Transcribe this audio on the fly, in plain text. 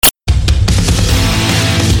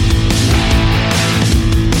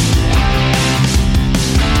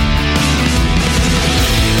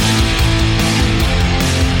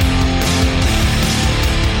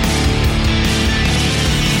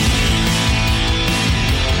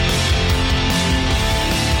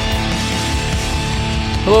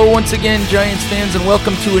Hello once again, Giants fans, and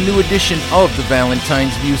welcome to a new edition of the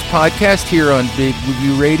Valentine's Views podcast here on Big Blue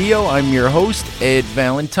View Radio. I'm your host, Ed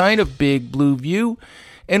Valentine of Big Blue View,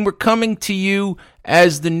 and we're coming to you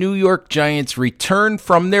as the New York Giants return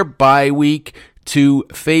from their bye week to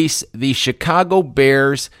face the Chicago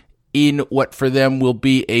Bears in what for them will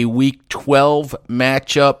be a Week 12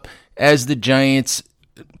 matchup as the Giants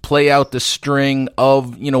play out the string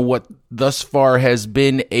of, what thus far has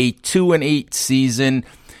been a 2-8 season,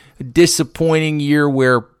 a disappointing year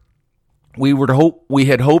where we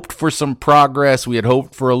had hoped for some progress, we had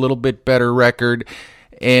hoped for a little bit better record,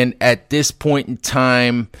 and at this point in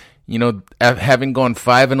time, having gone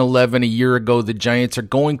 5-11 a year ago, the Giants are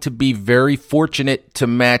going to be very fortunate to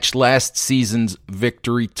match last season's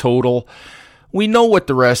victory total. We know what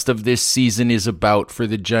the rest of this season is about for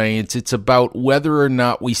the Giants. It's about whether or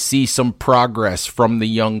not we see some progress from the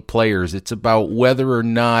young players. It's about whether or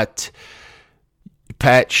not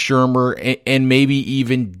Pat Shurmur and maybe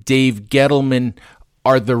even Dave Gettleman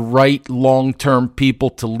are the right long-term people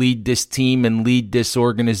to lead this team and lead this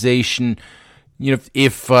organization. If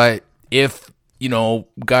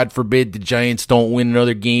God forbid the Giants don't win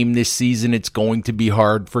another game this season, it's going to be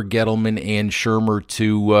hard for Gettleman and Shurmur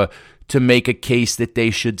to make a case that they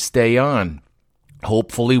should stay on.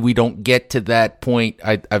 Hopefully we don't get to that point.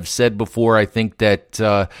 I've said before, I think that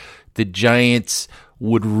the Giants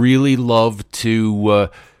would really love to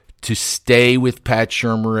stay with Pat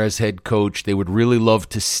Shurmur as head coach. They would really love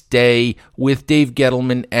to stay with Dave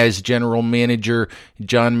Gettleman as general manager.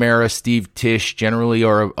 John Mara, Steve Tisch generally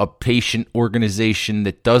are a patient organization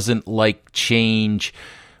that doesn't like change,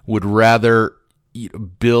 would rather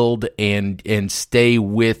build and stay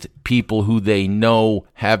with people who they know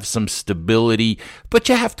have some stability, but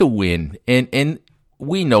you have to win. And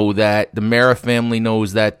we know that. The Mara family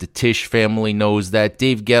knows that. The Tisch family knows that.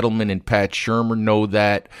 Dave Gettleman and Pat Shurmur know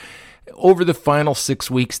that. Over the final 6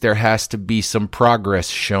 weeks, there has to be some progress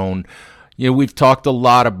shown. We've talked a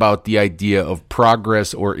lot about the idea of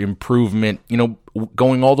progress or improvement,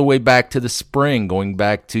 going all the way back to the spring, going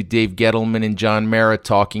back to Dave Gettleman and John Mara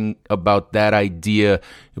talking about that idea,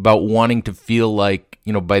 about wanting to feel like,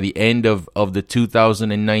 by the end of the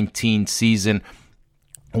 2019 season,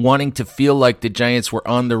 wanting to feel like the Giants were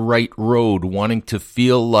on the right road, wanting to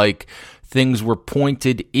feel like things were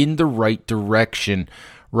pointed in the right direction.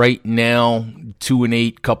 Right now,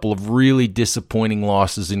 2-8, couple of really disappointing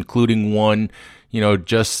losses, including one,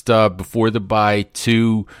 just before the bye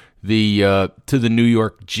to the New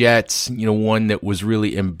York Jets. One that was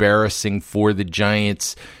really embarrassing for the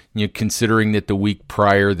Giants. Considering that the week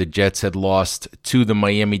prior the Jets had lost to the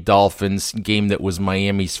Miami Dolphins, game that was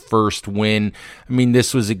Miami's first win. I mean,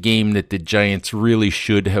 this was a game that the Giants really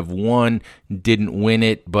should have won, didn't win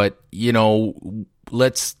it, but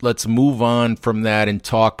let's move on from that and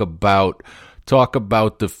talk about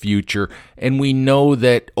the future. And we know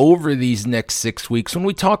that over these next 6 weeks, when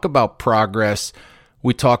we talk about progress,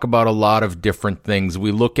 we talk about a lot of different things.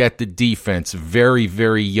 We look at the defense, very,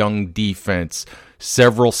 very young defense,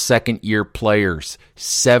 several second-year players,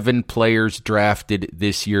 7 players drafted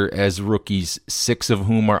this year as rookies, 6 of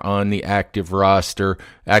whom are on the active roster,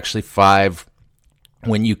 actually 5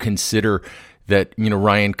 when you consider that,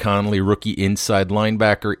 Ryan Connolly, rookie inside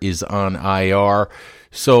linebacker, is on IR.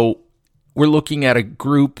 So we're looking at a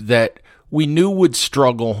group that we knew would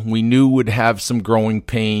struggle, we knew would have some growing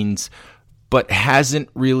pains, but hasn't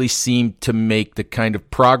really seemed to make the kind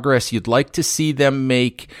of progress you'd like to see them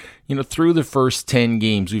make. Through the first 10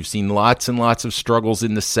 games, we've seen lots and lots of struggles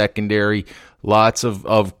in the secondary, lots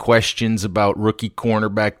of questions about rookie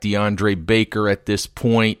cornerback DeAndre Baker at this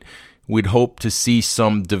point. We'd hope to see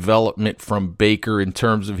some development from Baker in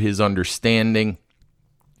terms of his understanding,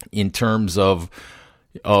 in terms of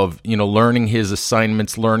learning his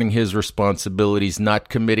assignments, learning his responsibilities, not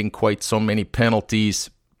committing quite so many penalties,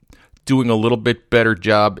 doing a little bit better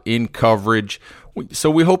job in coverage. So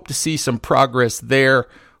we hope to see some progress there.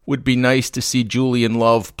 Would be nice to see Julian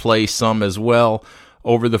Love play some as well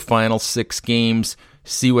over the final 6 games.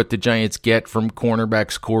 See what the Giants get from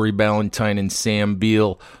cornerbacks Corey Ballentine and Sam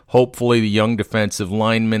Beal. Hopefully the young defensive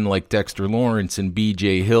linemen like Dexter Lawrence and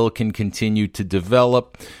B.J. Hill can continue to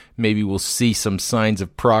develop. Maybe we'll see some signs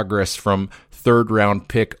of progress from third-round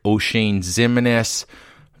pick O'Shane Ximines.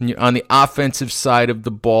 On the offensive side of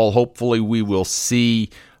the ball, hopefully we will see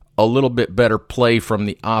a little bit better play from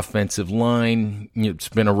the offensive line. It's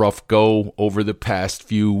been a rough go over the past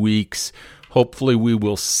few weeks. Hopefully we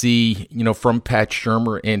will see, from Pat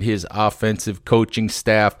Shurmur and his offensive coaching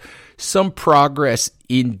staff, some progress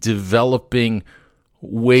in developing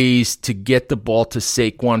ways to get the ball to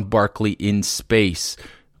Saquon Barkley in space.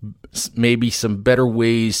 maybe some better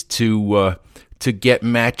ways to get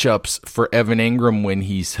matchups for Evan Ingram when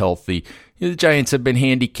he's healthy. The Giants have been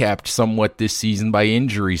handicapped somewhat this season by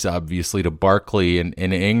injuries, obviously, to Barkley and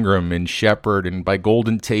Ingram and Shepard, and by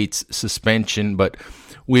Golden Tate's suspension, but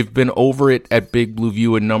we've been over it at Big Blue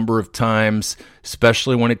View a number of times,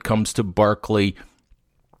 especially when it comes to Barkley,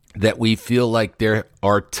 that we feel like there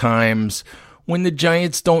are times when the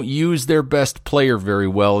Giants don't use their best player very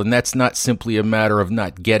well, and that's not simply a matter of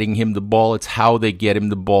not getting him the ball, it's how they get him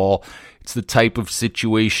the ball. It's the type of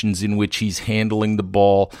situations in which he's handling the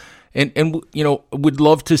ball. And would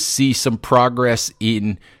love to see some progress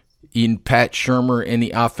in Pat Shurmur and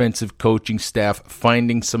the offensive coaching staff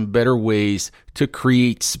finding some better ways to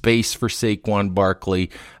create space for Saquon Barkley.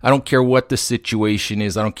 I don't care what the situation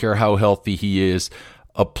is. I don't care how healthy he is.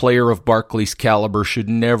 A player of Barkley's caliber should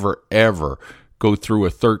never, ever go through a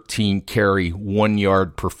 13-carry,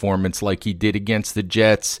 1-yard performance like he did against the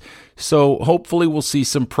Jets. So hopefully we'll see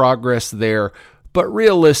some progress there. But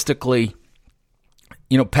realistically,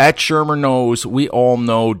 Pat Shurmur knows, we all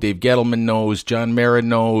know, Dave Gettleman knows, John Mara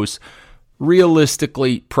knows.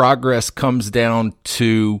 Realistically, progress comes down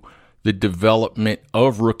to the development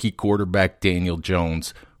of rookie quarterback Daniel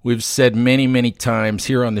Jones. We've said many, many times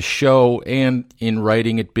here on the show and in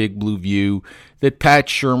writing at Big Blue View that Pat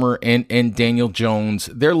Shurmur and Daniel Jones,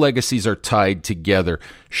 their legacies are tied together.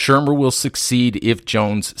 Shurmur will succeed if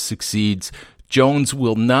Jones succeeds. Jones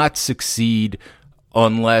will not succeed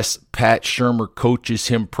unless Pat Shurmur coaches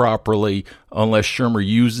him properly, unless Shurmur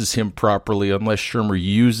uses him properly, unless Shurmur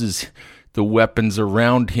uses the weapons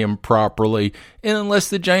around him properly, and unless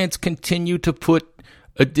the Giants continue to put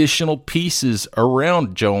additional pieces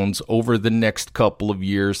around Jones over the next couple of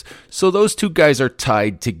years. So those two guys are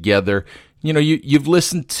tied together. You've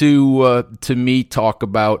listened to me talk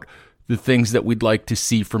about the things that we'd like to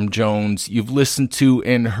see from Jones. You've listened to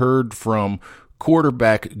and heard from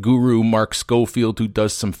quarterback guru Mark Schofield, who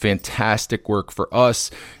does some fantastic work for us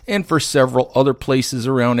and for several other places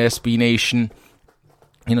around SB Nation.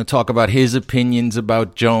 Talk about his opinions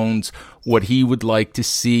about Jones, what he would like to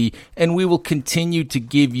see, and we will continue to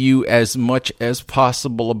give you as much as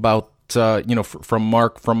possible about, from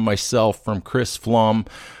Mark, from myself, from Chris Flum.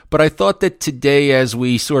 But I thought that today, as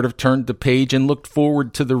we sort of turned the page and looked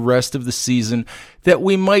forward to the rest of the season, that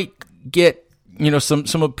we might get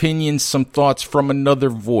some opinions, some thoughts from another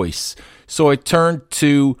voice. So I turned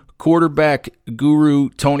to quarterback guru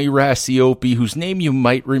Tony Racioppi, whose name you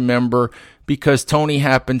might remember because Tony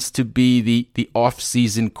happens to be the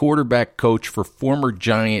off-season quarterback coach for former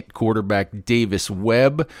Giant quarterback Davis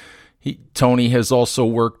Webb. Tony has also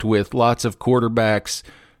worked with lots of quarterbacks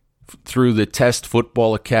through the Test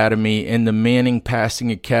Football Academy and the Manning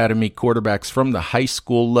Passing Academy, quarterbacks from the high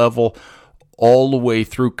school level all the way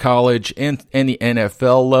through college and the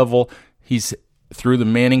NFL level. He's through the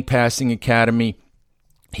Manning Passing Academy.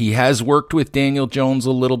 He has worked with Daniel Jones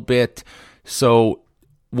a little bit. So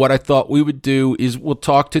what I thought we would do is we'll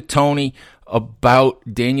talk to Tony about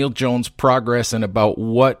Daniel Jones' progress and about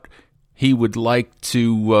what he would like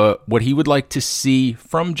to see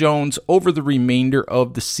from Jones over the remainder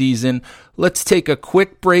of the season. Let's take a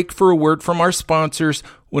quick break for a word from our sponsors.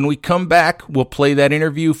 When we come back, we'll play that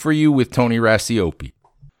interview for you with Tony Racioppi.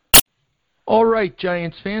 All right,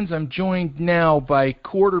 Giants fans, I'm joined now by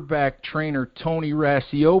quarterback trainer Tony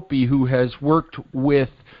Racioppi, who has worked with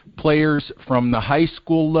players from the high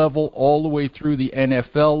school level all the way through the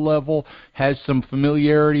NFL level, has some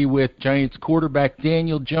familiarity with Giants quarterback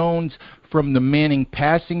Daniel Jones from the Manning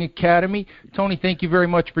Passing Academy. Tony, thank you very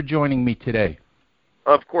much for joining me today.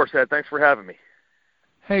 Of course, Ed. Thanks for having me.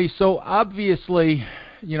 Hey, so obviously,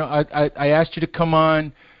 I asked you to come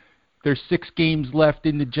on. There's 6 games left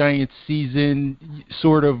in the Giants season,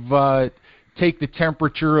 sort of take the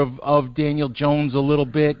temperature of Daniel Jones a little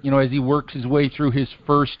bit, as he works his way through his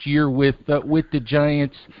first year with the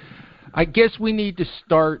Giants. I guess we need to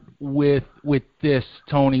start with this,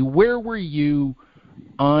 Tony. Where were you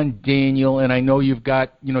on Daniel? And I know you've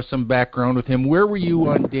got, some background with him. Where were you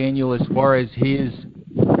on Daniel as far as his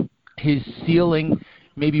ceiling,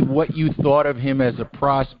 maybe what you thought of him as a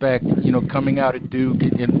prospect, coming out of Duke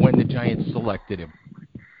and when the Giants selected him?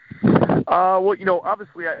 Well,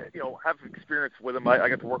 obviously, I have experience with him. I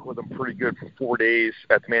got to work with him pretty good for 4 days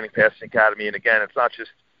at the Manning Passing Academy. And again, it's not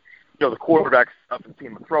just, the quarterback stuff and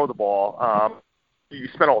seeing him throw the ball. You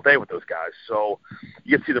spend all day with those guys. So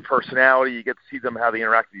you get to see their personality. You get to see them, how they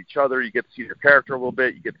interact with each other. You get to see their character a little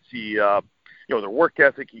bit. You get to see, their work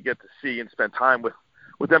ethic. You get to see and spend time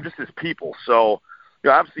with them just as people. So,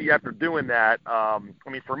 obviously after doing that,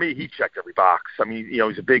 for me, he checked every box.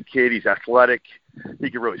 He's a big kid. He's athletic. He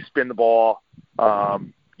can really spin the ball.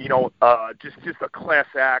 just a class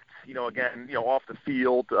act. Again, off the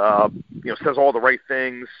field, says all the right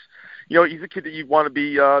things. He's a kid that you want to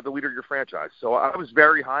be the leader of your franchise. So I was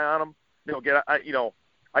very high on him.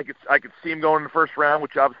 I could see him going in the first round,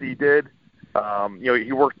 which obviously he did.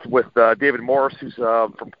 He worked with David Morris, who's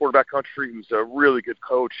from quarterback country, who's a really good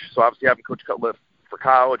coach. So obviously having Coach Cutcliffe for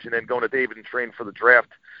college and then going to David and training for the draft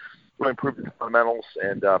really improved his fundamentals.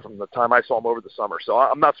 And from the time I saw him over the summer, so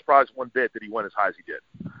I'm not surprised one bit that he went as high as he did.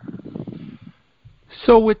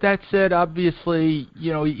 So with that said, obviously,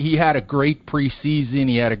 he had a great preseason.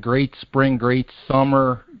 He had a great spring, great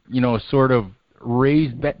summer. Sort of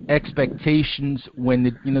raised expectations when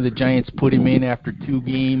the Giants put him in after 2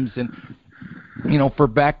 games. And for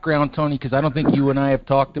background, Tony, because I don't think you and I have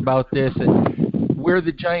talked about this, and where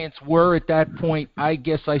the Giants were at that point, I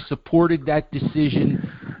guess I supported that decision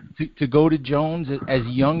to go to Jones, as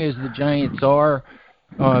young as the Giants are,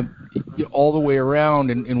 all the way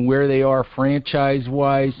around, and where they are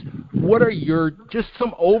franchise-wise. What are your just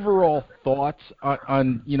some overall thoughts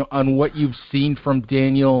on what you've seen from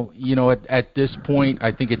Daniel? At this point,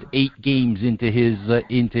 I think it's 8 games into his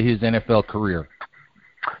NFL career.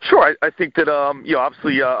 Sure, I think that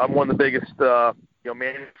obviously I'm one of the biggest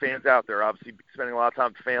Manning fans out there. Obviously, spending a lot of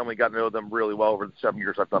time with family, got to know them really well over the 7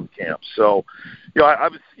 years I've done camp. So, I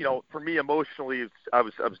was, for me emotionally, I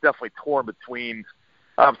was definitely torn between,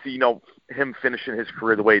 obviously, him finishing his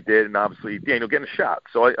career the way he did, and obviously Daniel getting a shot.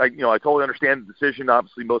 So I totally understand the decision.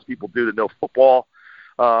 Obviously, most people do that know football.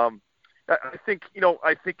 I think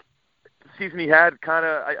the season he had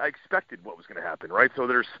I expected what was going to happen, right? So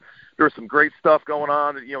there was some great stuff going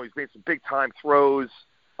on. He's made some big time throws.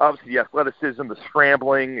 Obviously, the athleticism, the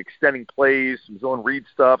scrambling, extending plays, some zone read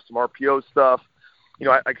stuff, some RPO stuff.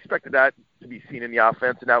 I expected that to be seen in the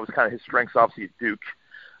offense, and that was kind of his strengths, obviously, at Duke.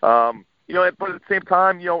 But at the same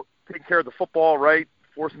time, taking care of the football, right,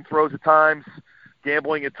 forcing throws at times,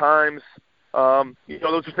 gambling at times,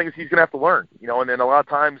 those are things he's going to have to learn, and then a lot of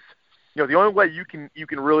times, the only way you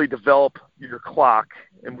can really develop your clock,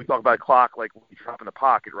 and we talk about clock like when you drop in the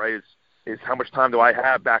pocket, right, is how much time do I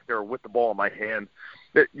have back there with the ball in my hand.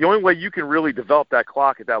 The only way you can really develop that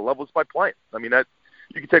clock at that level is by playing. I mean, that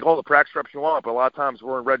you can take all the practice reps you want, but a lot of times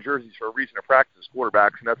we're in red jerseys for a reason to practice as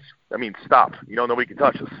quarterbacks, and stop. Nobody can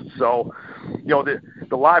touch us. So,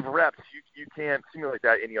 the live reps, you can't simulate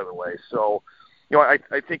that any other way. So, I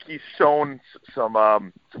think he's shown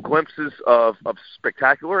some glimpses of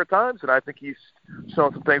spectacular at times, and I think he's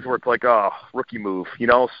shown some things where it's like, rookie move,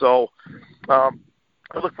 So,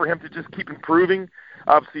 I look for him to just keep improving.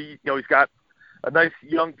 Obviously, he's got a nice,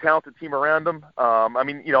 young, talented team around him.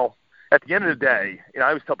 At the end of the day, I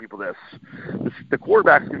always tell people this, the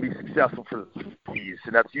quarterback's going to be successful for the Ps,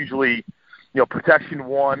 and that's usually, protection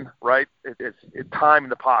one, right? It's time in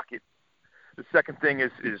the pocket. The second thing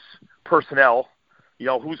is personnel,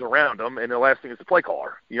 who's around him, and the last thing is the play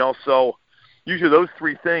caller, So usually those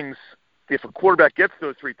 3 things, if a quarterback gets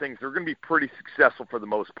those 3 things, they're going to be pretty successful for the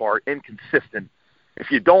most part and consistent. If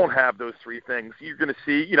you don't have those 3 things, you're going to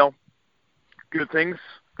see, good things,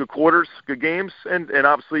 good quarters, good games, and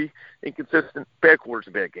obviously inconsistent bad quarters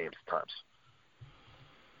and bad games at times.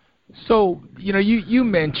 So, you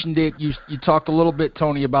mentioned it. You talked a little bit,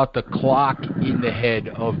 Tony, about the clock in the head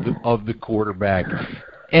of the quarterback.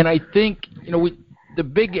 And I think, the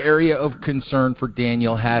big area of concern for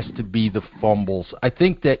Daniel has to be the fumbles. I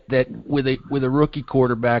think that with a rookie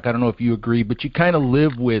quarterback, I don't know if you agree, but you kind of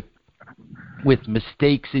live with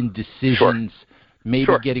mistakes in decisions. Sure.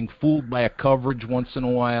 Maybe getting fooled by a coverage once in a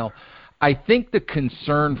while. I think the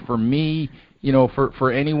concern for me,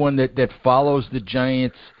 for anyone that follows the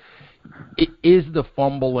Giants, it is the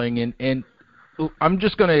fumbling. And I'm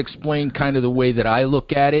just going to explain kind of the way that I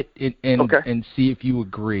look at it and see if you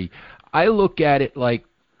agree. I look at it like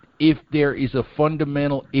if there is a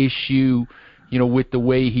fundamental issue, with the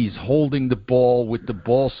way he's holding the ball, with the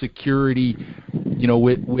ball security,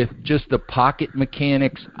 with just the pocket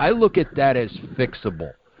mechanics, I look at that as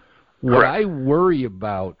fixable. What I worry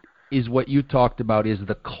about is what you talked about, is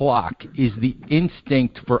the clock, is the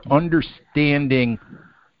instinct for understanding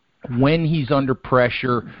when he's under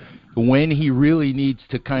pressure, when he really needs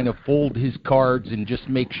to kind of fold his cards and just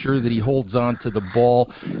make sure that he holds on to the ball.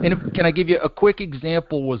 And can I give you a quick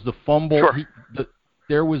example? Was the fumble? Sure.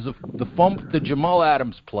 There was the Jamal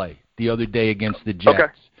Adams play the other day against the Jets.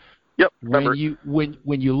 Okay. Yep.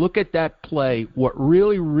 When you look at that play, what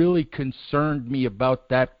really, really concerned me about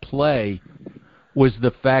that play was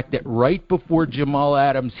the fact that right before Jamal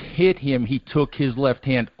Adams hit him, he took his left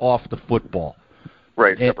hand off the football.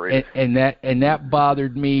 Right, separated. And that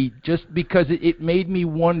bothered me just because it made me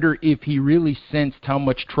wonder if he really sensed how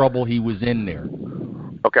much trouble he was in there.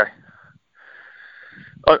 Okay.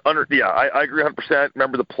 I agree 100%.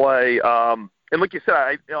 Remember the play. And like you said,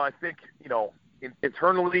 I think,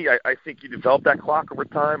 internally, I think you develop that clock over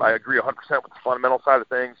time. I agree 100% with the fundamental side of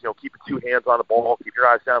things. Keeping two hands on the ball, keep your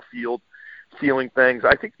eyes downfield, feeling things.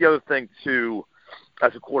 I think the other thing, too,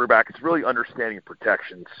 as a quarterback, is really understanding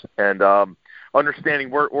protections and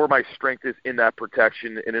understanding where my strength is in that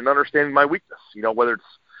protection and in understanding my weakness, whether it's,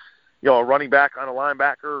 a running back on a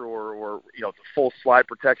linebacker or the full slide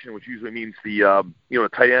protection, which usually means the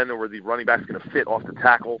tight end or the running back's going to fit off the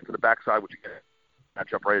tackle to the backside, which you can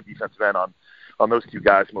match up right at defensive end on those two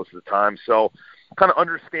guys most of the time. So kind of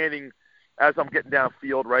understanding as I'm getting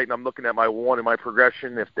downfield, right, and I'm looking at my one and my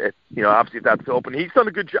progression, if obviously if that's open. He's done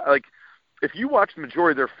a good job. Like, if you watch the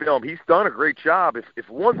majority of their film, he's done a great job. If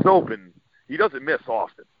one's open, he doesn't miss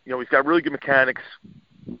often. He's got really good mechanics.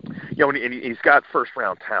 And he's got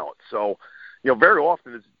first-round talent. So, very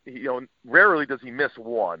often, rarely does he miss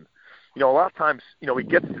one. A lot of times, he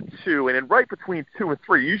gets to two, and then right between 2 and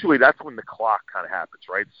 3, usually that's when the clock kind of happens,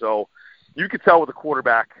 right? So you can tell with a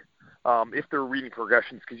quarterback if they're reading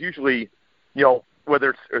progressions, because usually,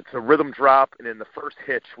 whether it's a rhythm drop and in the first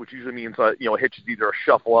hitch, which usually means, a hitch is either a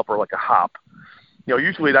shuffle up or like a hop.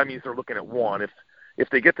 Usually that means they're looking at one. If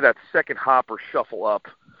they get to that second hop or shuffle up,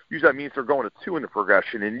 usually that means they're going to 2 in the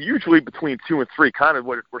progression, and usually between 2 and 3, kind of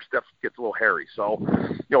where stuff gets a little hairy. So,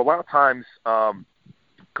 a lot of times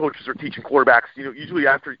coaches are teaching quarterbacks, usually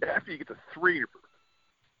after you get to 3,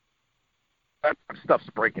 that stuff's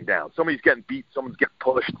breaking down. Somebody's getting beat, someone's getting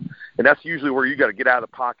pushed, and that's usually where you got to get out of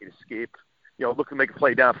the pocket, escape, look to make a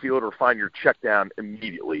play downfield or find your check down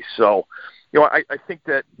immediately. So, I think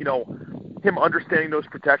that, him understanding those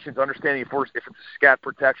protections, understanding if it's a scat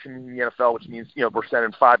protection in the NFL, which means, we're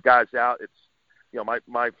sending 5 guys out. It's,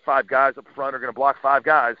 my 5 guys up front are going to block 5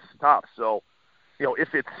 guys top. So, if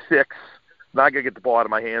it's 6, then I got to get the ball out of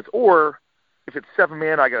my hands. Or if it's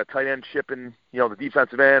 7-man, I got a tight end chipping, the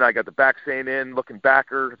defensive end. I got the back staying in, looking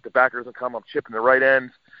backer. If the backer doesn't come, I'm chipping the right end.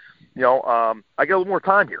 I got a little more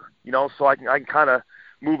time here, so I can kind of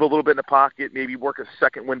move a little bit in the pocket, maybe work a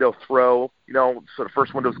second window throw, so the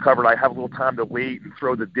first window's covered. I have a little time to wait and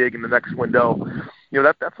throw the dig in the next window.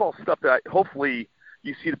 That's all stuff that hopefully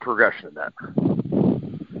you see the progression in that.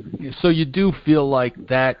 So you do feel like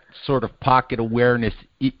that sort of pocket awareness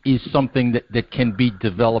is something that can be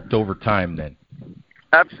developed over time then?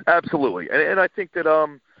 Absolutely. And I think that,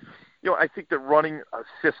 I think that running a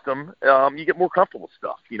system, you get more comfortable with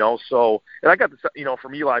stuff, So, and I got this,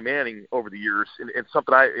 from Eli Manning over the years, and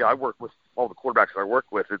something I work with all the quarterbacks that I work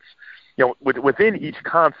with. It's, within each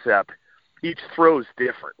concept, each throw is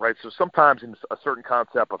different, right? So sometimes in a certain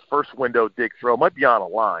concept, a first window dig throw might be on a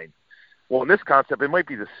line. Well, in this concept, it might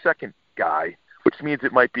be the second guy, which means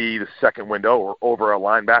it might be the second window or over a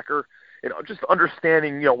linebacker. And just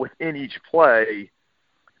understanding, within each play,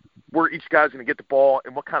 where each guy's going to get the ball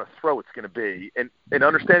and what kind of throw it's going to be. And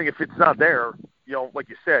understanding if it's not there, like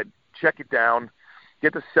you said, check it down,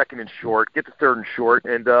 get the second and short, get the third and short.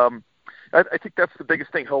 And I think that's the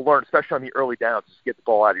biggest thing he'll learn, especially on the early downs, is get the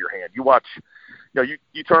ball out of your hand. You watch,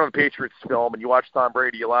 you turn on the Patriots film and you watch Tom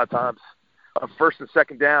Brady a lot of times on first and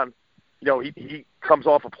second down, he comes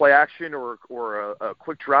off a play action or a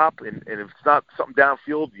quick drop, and if it's not something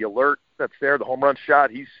downfield, the alert that's there, the home run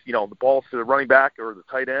shot, he's, the ball's to the running back or the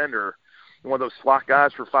tight end or one of those slot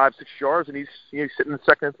guys for 5-6 yards, and he's sitting in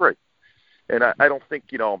second and 3. And I don't think,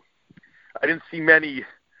 I didn't see many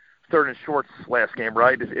third and shorts last game,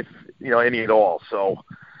 right, if any at all. So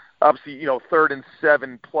obviously, 3rd and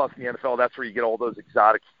 7 plus in the NFL, that's where you get all those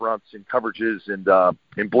exotic fronts and coverages and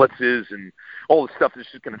blitzes and all the stuff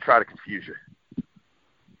that's just going to try to confuse you.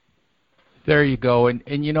 There you go. And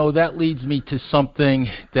that leads me to something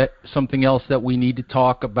else that we need to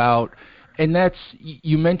talk about. And that's,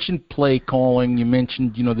 you mentioned play calling, you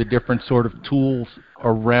mentioned, the different sort of tools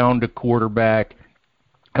around a quarterback.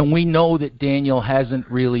 And we know that Daniel hasn't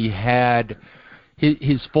really had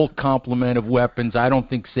his full complement of weapons. I don't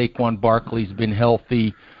think Saquon Barkley's been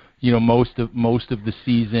healthy, most of the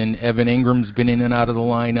season. Evan Ingram's been in and out of the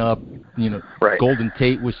lineup. Right. Golden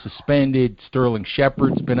Tate was suspended. Sterling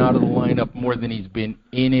Shepard's been out of the lineup more than he's been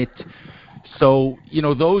in it. So,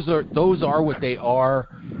 those are what they are.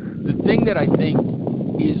 The thing that I think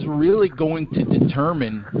is really going to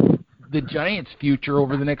determine the Giants' future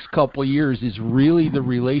over the next couple of years is really the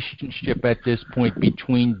relationship at this point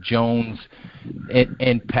between Jones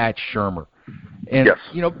and Pat Shurmur. And, yes.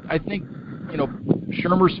 I think,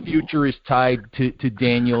 Shurmur's future is tied to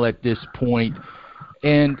Daniel at this point.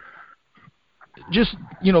 And just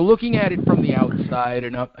looking at it from the outside,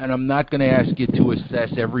 and I'm not going to ask you to assess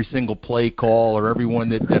every single play call or everyone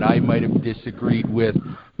that I might have disagreed with,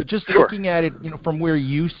 but just looking at it, from where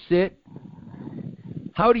you sit,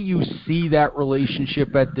 how do you see that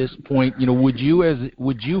relationship at this point? Would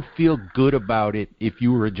you feel good about it if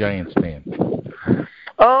you were a Giants fan?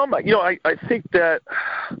 I think that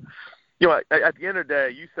at the end of the day,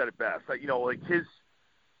 you said it best.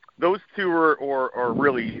 Those two are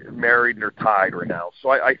really married and are tied right now. So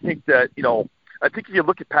I think that, I think if you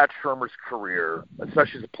look at Pat Shurmur's career,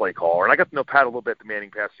 especially as a play caller, and I got to know Pat a little bit at the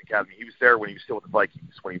Manning Passing Academy. He was there when he was still with the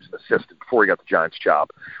Vikings, when he was an assistant before he got the Giants job.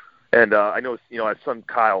 And I know, his son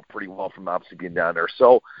Kyle pretty well from obviously being down there.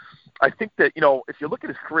 So I think that, if you look at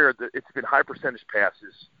his career, it's been high percentage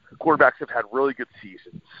passes. Quarterbacks have had really good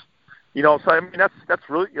seasons. So I mean, that's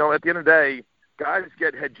really, at the end of the day, guys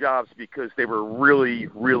get head jobs because they were really,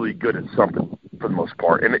 really good at something for the most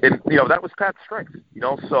part. And that was Pat's strength,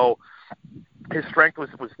 so his strength was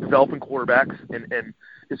developing quarterbacks and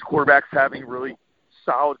his quarterbacks having really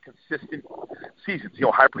solid, consistent seasons,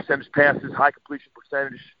 high percentage passes, high completion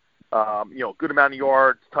percentage, good amount of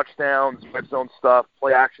yards, touchdowns, red zone stuff,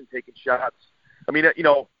 play action, taking shots. I mean,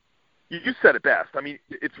 you said it best. I mean,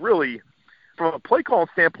 it's really, from a play calling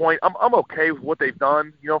standpoint, I'm okay with what they've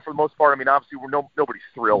done, for the most part. I mean, obviously nobody's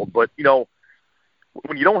thrilled, but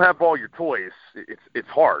when you don't have all your toys, it's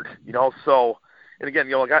hard, So, and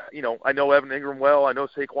again, I know Evan Ingram well, I know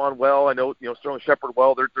Saquon well, I know Sterling Shepard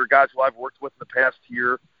well. They're guys who I've worked with in the past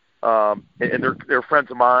year, and they're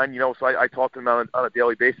friends of mine, So I talk to them on a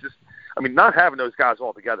daily basis. I mean, not having those guys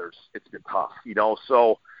all together, it's been tough,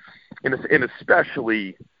 So, and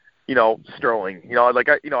especially, Sterling,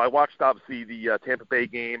 I watched obviously the Tampa Bay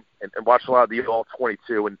game and watched a lot of the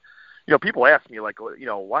All-22, and people ask me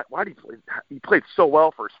why did he played so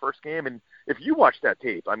well for his first game? And if you watch that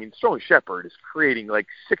tape, I mean, Sterling Shepard is creating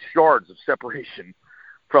 6 yards of separation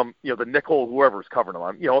from the nickel, whoever's covering him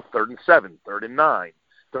on 3rd and 7, 3rd and 9,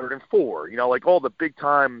 3rd and 4, all the big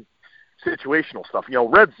time situational stuff,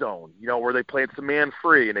 red zone, where they played some man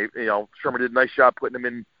free, and they, Sherman did a nice job putting him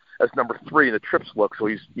in as number 3 in the trips look, so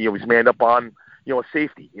he's manned up on a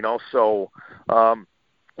safety, so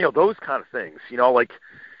those kind of things,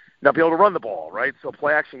 not be able to run the ball, right? So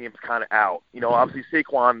play action game's kind of out. Obviously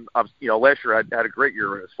Saquon, last year had a great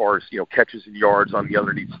year as far as catches and yards on the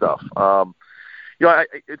underneath stuff.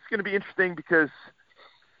 It's going to be interesting because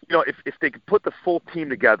if they could put the full team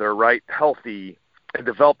together, right, healthy, and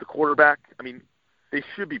develop the quarterback, I mean, they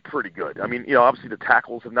should be pretty good. I mean, obviously the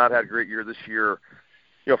tackles have not had a great year this year,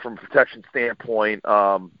 from a protection standpoint.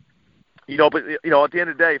 But at the end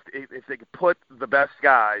of the day, if they could put the best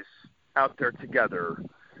guys out there together,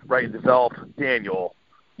 right, and develop Daniel,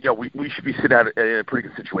 we should be sitting in a pretty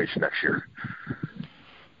good situation next year.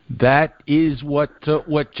 That is what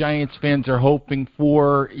Giants fans are hoping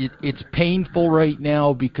for. It's painful right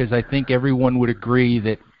now because I think everyone would agree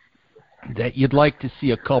that you'd like to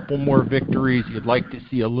see a couple more victories. You'd like to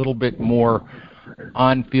see a little bit more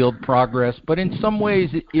on-field progress. But in some ways,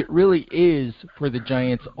 it really is, for the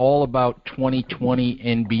Giants, all about 2020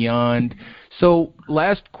 and beyond. So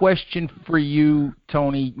last question for you,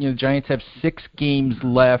 Tony. The Giants have 6 games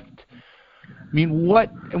left. I mean,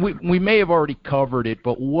 we may have already covered it,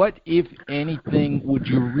 but what, if anything, would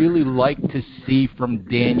you really like to see from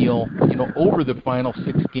Daniel, over the final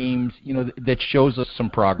 6 games, that shows us some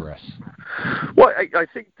progress? Well, I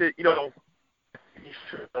think that,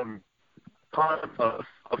 ton of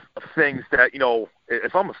things that,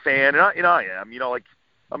 if I'm a fan, and I am,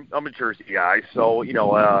 I'm a Jersey guy, so,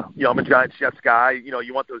 I'm a Giants Jets guy.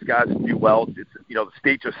 You want those guys to do well. It's, the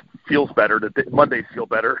state just feels better. Mondays feel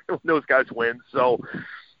better when those guys win. So,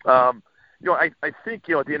 I think,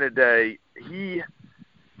 at the end of the day,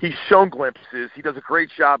 he's shown glimpses. He does a great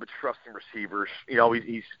job at trusting receivers.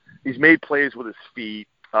 He's made plays with his feet.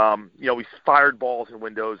 He's fired balls in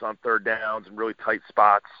windows on third downs and really tight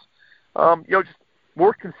spots. Just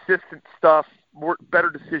more consistent stuff, better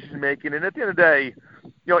decision making. And at the end of the day,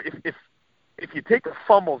 if you take the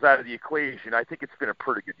fumbles out of the equation, I think it's been a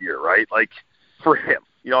pretty good year, right? For him,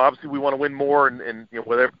 obviously we want to win more, and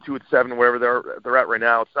whatever 2-7, wherever they're at right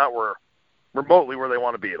now, it's not remotely where they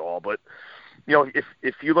want to be at all. But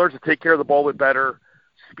if he learns to take care of the ball a bit better,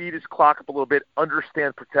 speed his clock up a little bit,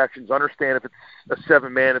 understand protections, understand if it's a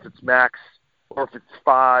 7-man, if it's max, or if it's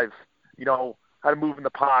 5, how to move in the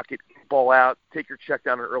pocket, ball out, take your check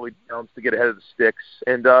down in early downs to get ahead of the sticks,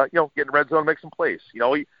 and get in the red zone and make some plays.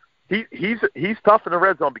 He's tough in the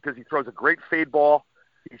red zone because he throws a great fade ball.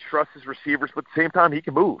 He trusts his receivers, but at the same time he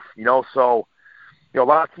can move. So a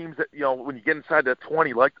lot of teams that when you get inside that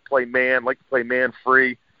 20 like to play man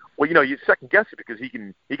free, well, you second guess it because he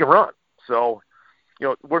can run. So,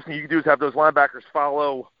 worst thing you can do is have those linebackers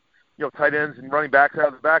follow, tight ends and running backs out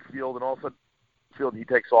of the backfield, and all of a sudden field he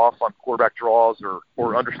takes off on quarterback draws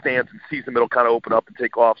or understands and sees the middle kind of open up and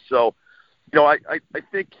take off. So, I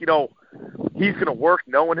think, he's going to work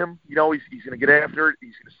knowing him. He's going to get after it.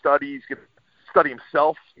 He's going to study. He's going to study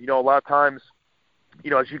himself. A lot of times,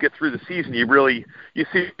 as you get through the season, you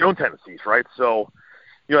see your own tendencies, right? So,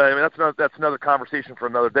 that's another conversation for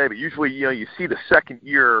another day. But usually, you see the second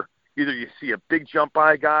year, either you see a big jump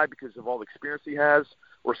by a guy because of all the experience he has,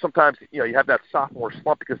 or sometimes, you have that sophomore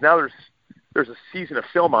slump because now there's a season of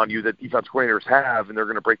film on you that defense coordinators have, and they're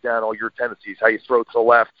going to break down all your tendencies, how you throw to the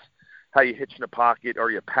left, how you hitch in the pocket,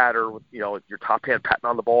 or you patter with, your top hand patting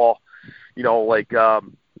on the ball,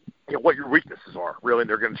 what your weaknesses are, really, and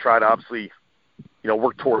they're going to try to obviously,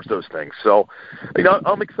 work towards those things. So,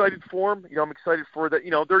 I'm excited for them. I'm excited for that.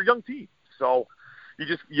 They're a young team, so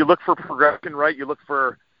you look for progression, right? You look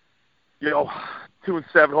for, 2-7.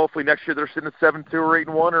 Hopefully next year they're sitting at 7-2 or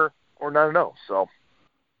 8-1 or 9-0. So.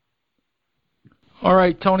 All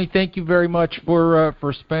right, Tony, thank you very much for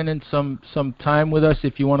spending some time with us.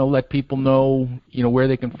 If you want to let people know, where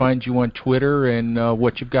they can find you on Twitter and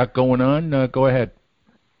what you've got going on, go ahead.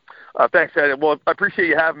 Thanks, Ed. Well, I appreciate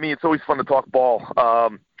you having me. It's always fun to talk ball.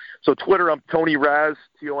 So Twitter, I'm Tony Raz,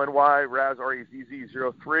 Tony, Raz,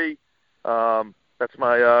 RAZZ03. That's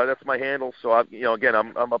my handle. So again,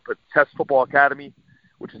 I'm up at Test Football Academy,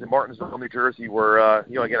 which is in Martinsville, New Jersey, where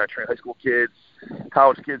again, I train high school kids,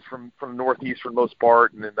 college kids from the Northeast for the most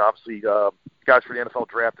part, and then obviously guys for the NFL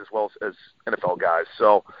draft as well as NFL guys.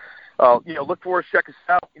 So look for us, check us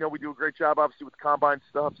out. We do a great job obviously with the combine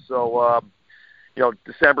stuff. So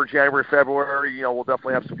December, January, February, we'll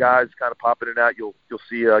definitely have some guys kind of popping in and out. You'll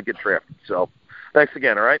see get drafted. So thanks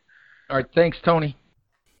again. All right. All right. Thanks, Tony.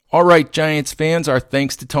 All right, Giants fans, our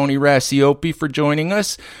thanks to Tony Racioppi for joining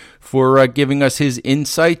us, for giving us his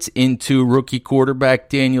insights into rookie quarterback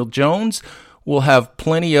Daniel Jones. We'll have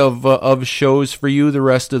plenty of shows for you the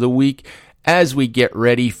rest of the week as we get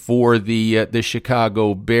ready for the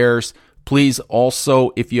Chicago Bears. Please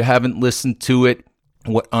also, if you haven't listened to it,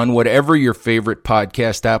 on whatever your favorite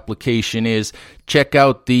podcast application is, check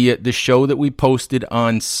out the show that we posted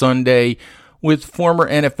on Sunday with former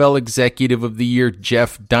NFL Executive of the Year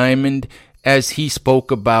Jeff Diamond, as he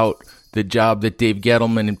spoke about the job that Dave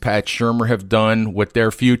Gettleman and Pat Shurmur have done, what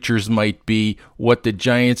their futures might be, what the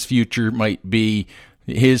Giants' future might be,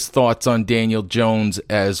 his thoughts on Daniel Jones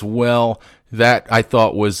as well. That I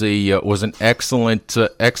thought was an excellent,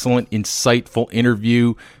 insightful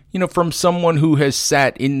interview. From someone who has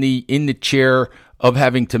sat in the chair of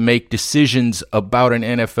having to make decisions about an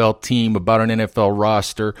NFL team, about an NFL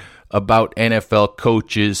roster, about NFL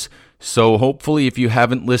coaches. So hopefully, if you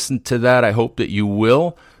haven't listened to that, I hope that you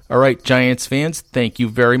will. All right, Giants fans, thank you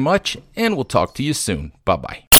very much, and we'll talk to you soon. Bye-bye.